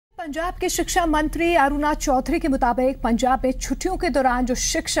पंजाब के शिक्षा मंत्री अरुणा चौधरी के मुताबिक पंजाब में छुट्टियों के दौरान जो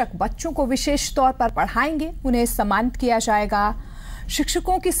शिक्षक बच्चों को विशेष तौर पर पढ़ाएंगे उन्हें सम्मानित किया जाएगा।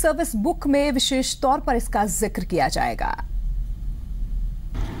 शिक्षकों की सर्विस बुक में विशेष तौर पर इसका जिक्र किया जाएगा।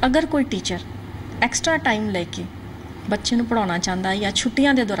 अगर कोई टीचर एक्स्ट्रा टाइम लेके बच्चे ਨੂੰ ਪੜਾਉਣਾ ਚਾਹੁੰਦਾ ਜਾਂ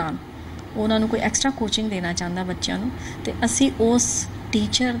ਛੁੱਟੀਆਂ ਦੇ ਦੌਰਾਨ ਉਹਨਾਂ ਨੂੰ ਕੋਈ ਐਕਸਟਰਾ ਕੋਚਿੰਗ ਦੇਣਾ ਚਾਹੁੰਦਾ ਬੱਚਿਆਂ ਨੂੰ ਤੇ ਅਸੀਂ ਉਸ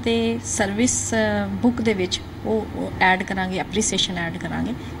टीचर ਦੇ ਸਰਵਿਸ ਬੁੱਕ ਦੇ ਵਿੱਚ ਉਹ ਐਡ ਕਰਾਂਗੇ, ਐਪਰੀਸੀਏਸ਼ਨ ਐਡ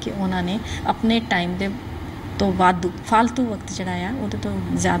ਕਰਾਂਗੇ ਕਿ ਉਹਨਾਂ ਨੇ ਆਪਣੇ ਟਾਈਮ ਦੇ ਤੋਂ ਵੱਧ ਫालतू ਵਕਤ ਜਿਹੜਾ ਆ ਉਹਦੇ ਤੋਂ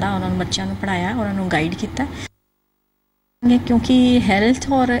ਜ਼ਿਆਦਾ ਉਹਨਾਂ ਨੂੰ ਬੱਚਿਆਂ ਨੂੰ ਪੜਾਇਆ, ਉਹਨਾਂ ਨੂੰ ਗਾਈਡ ਕੀਤਾ क्योंकि हैल्थ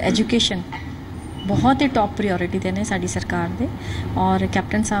और एजुकेशन बहुत ही टॉप प्रायोरिटी दे ने साडी सरकार दे और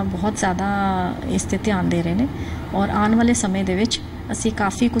कैप्टन साहब बहुत ज़्यादा इस ते ध्यान दे रहे हैं और आने वाले समय दे विच असी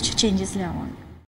काफ़ी कुछ चेंजेस लियावांगे।